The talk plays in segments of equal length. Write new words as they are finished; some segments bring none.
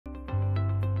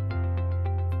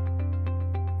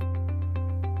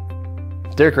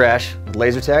Derrick Reish with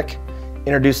LaserTech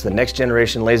introduced the next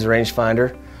generation laser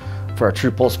rangefinder for our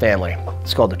TruPulse family.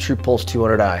 It's called the TruPulse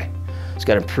 200i. It's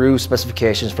got improved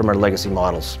specifications from our legacy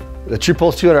models. The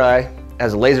TruPulse 200i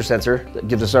has a laser sensor that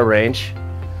gives us our range,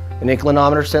 an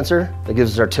inclinometer sensor that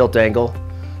gives us our tilt angle.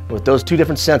 And with those two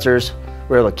different sensors,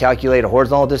 we're able to calculate a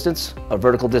horizontal distance, a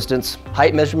vertical distance,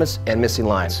 height measurements, and missing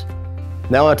lines.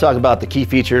 Now I want to talk about the key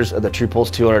features of the TruPulse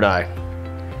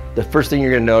 200i. The first thing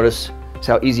you're going to notice is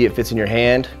how easy it fits in your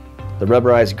hand, the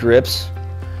rubberized grips.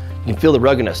 You can feel the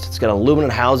ruggedness. It's got aluminum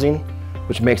housing,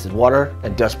 which makes it water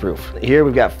and dust proof. Here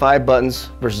we've got 5 buttons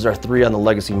versus our 3 on the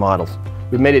legacy models.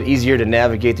 We've made it easier to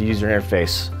navigate the user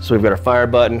interface. So we've got our fire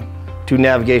button, 2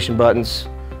 navigation buttons,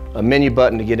 a menu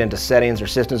button to get into settings or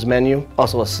systems menu,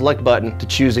 also a select button to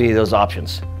choose any of those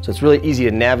options. So it's really easy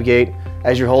to navigate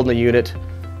as you're holding the unit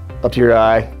up to your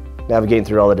eye, navigating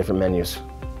through all the different menus.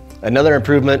 Another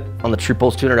improvement on the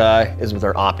TruPulse 200i is with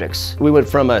our optics. We went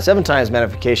from a 7 times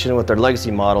magnification with our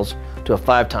legacy models to a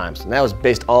 5 times, and that was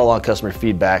based all on customer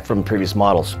feedback from previous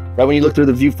models. Right when you look through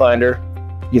the viewfinder,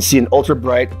 you can see an ultra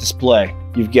bright display.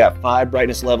 You've got 5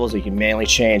 brightness levels that you can manually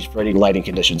change for any lighting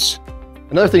conditions.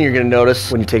 Another thing you're going to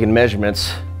notice when you're taking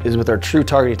measurements is with our true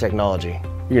targeting technology.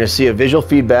 You're going to see a visual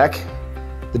feedback.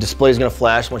 The display is going to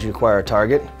flash once you acquire a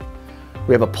target.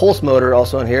 We have a pulse motor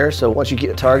also in here, so once you get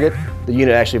a target, the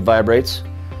unit actually vibrates.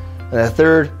 And the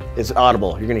third is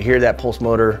audible. You're going to hear that pulse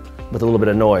motor with a little bit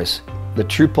of noise. The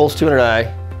TruPulse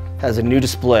 200i has a new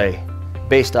display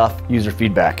based off user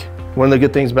feedback. One of the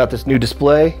good things about this new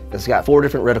display is it's got 4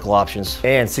 different reticle options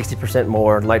and 60%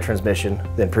 more light transmission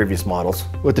than previous models.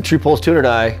 With the TruPulse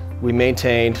 200i, we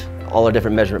maintained all our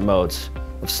different measurement modes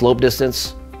of slope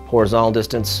distance, horizontal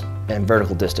distance, and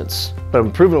vertical distance. But an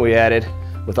improvement we added,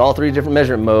 with all 3 different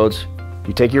measurement modes,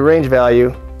 you take your range value,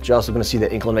 but you're also going to see the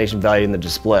inclination value in the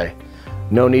display.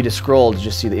 No need to scroll to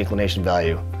just see the inclination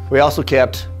value. We also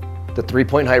kept the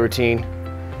 3-point height routine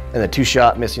and the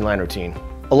 2-shot missing line routine,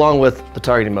 along with the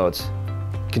targeting modes: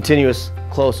 continuous,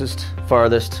 closest,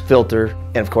 farthest, filter,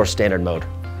 and of course standard mode.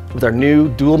 With our new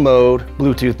dual mode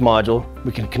Bluetooth module,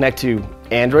 we can connect to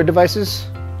Android devices,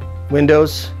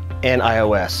 Windows, and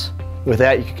iOS. With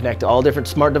that, you can connect to all different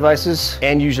smart devices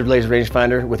and use your laser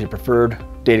rangefinder with your preferred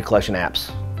data collection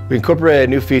apps. We incorporated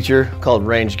a new feature called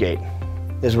Range Gate.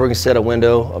 This is where we can set a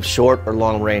window of short or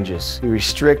long ranges. We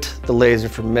restrict the laser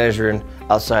from measuring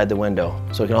outside the window,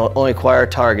 so it can only acquire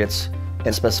targets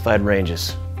and specified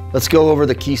ranges. Let's go over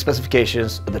the key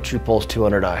specifications of the TruPulse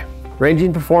 200i.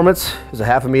 Ranging performance is a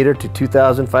 0.5 meter to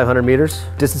 2,500 meters.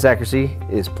 Distance accuracy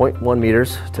is 0.1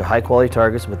 meters to high quality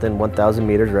targets within 1,000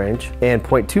 meters range, and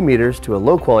 0.2 meters to a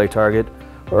low quality target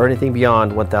or anything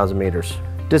beyond 1,000 meters.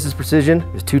 Distance precision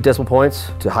is 2 decimal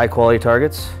points to high quality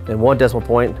targets and 1 decimal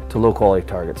point to low quality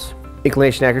targets.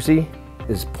 Inclination accuracy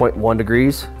is 0.1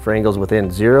 degrees for angles within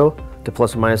 0 to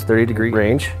plus or minus 30 degree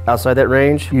range. Outside that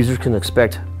range, users can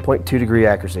expect 0.2 degree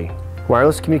accuracy.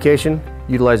 Wireless communication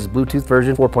utilizes Bluetooth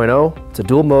version 4.0. It's a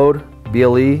dual mode,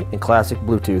 BLE, and classic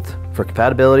Bluetooth for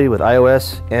compatibility with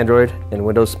iOS, Android, and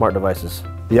Windows smart devices.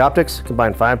 The optics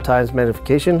combine 5 times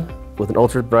magnification with an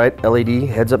ultra bright LED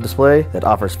heads-up display that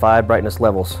offers 5 brightness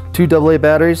levels. 2 AA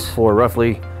batteries for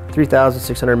roughly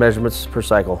 3,600 measurements per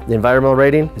cycle. The environmental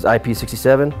rating is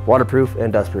IP67, waterproof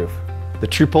and dustproof. The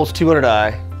TruPulse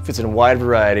 200i fits in a wide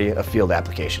variety of field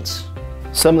applications.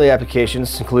 Some of the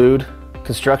applications include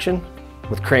construction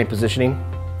with crane positioning,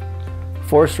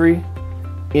 forestry,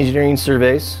 engineering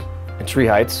surveys and tree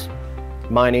heights,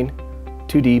 mining,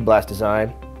 2D blast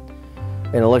design,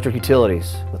 and electric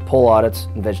utilities with pole audits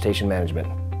and vegetation management.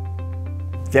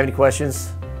 If you have any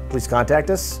questions, please contact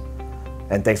us,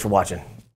 and thanks for watching.